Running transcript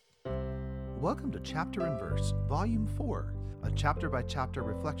Welcome to Chapter and Verse, Volume 4, a chapter-by-chapter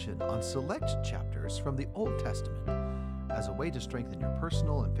reflection on select chapters from the Old Testament as a way to strengthen your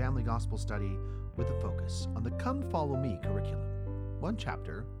personal and family gospel study with a focus on the Come Follow Me curriculum. One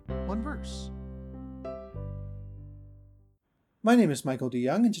chapter, one verse. My name is Michael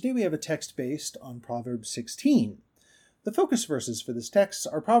DeYoung, and today we have a text based on Proverbs 16. The focus verses for this text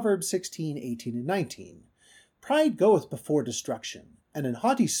are Proverbs 16, 18, and 19. Pride goeth before destruction, and an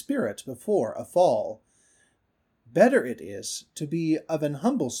haughty spirit before a fall. Better it is to be of an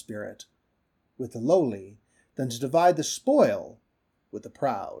humble spirit with the lowly than to divide the spoil with the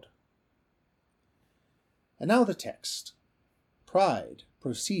proud. And now the text. Pride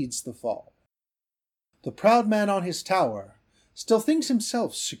precedes the fall. The proud man on his tower still thinks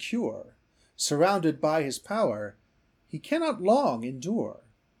himself secure. Surrounded by his power, he cannot long endure.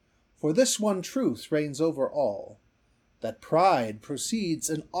 For this one truth reigns over all, that pride precedes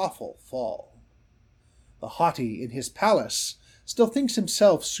an awful fall. The haughty in his palace still thinks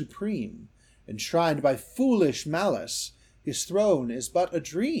himself supreme. Enshrined by foolish malice, his throne is but a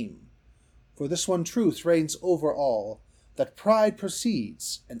dream. For this one truth reigns over all, that pride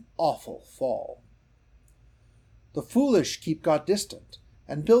precedes an awful fall. The foolish keep God distant,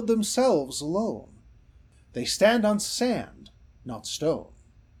 and build themselves alone. They stand on sand, not stone.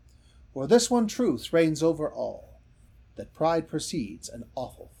 For this one truth reigns over all, that pride precedes an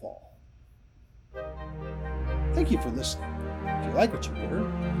awful fall. Thank you for listening. If you like what you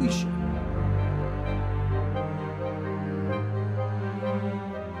hear, please share.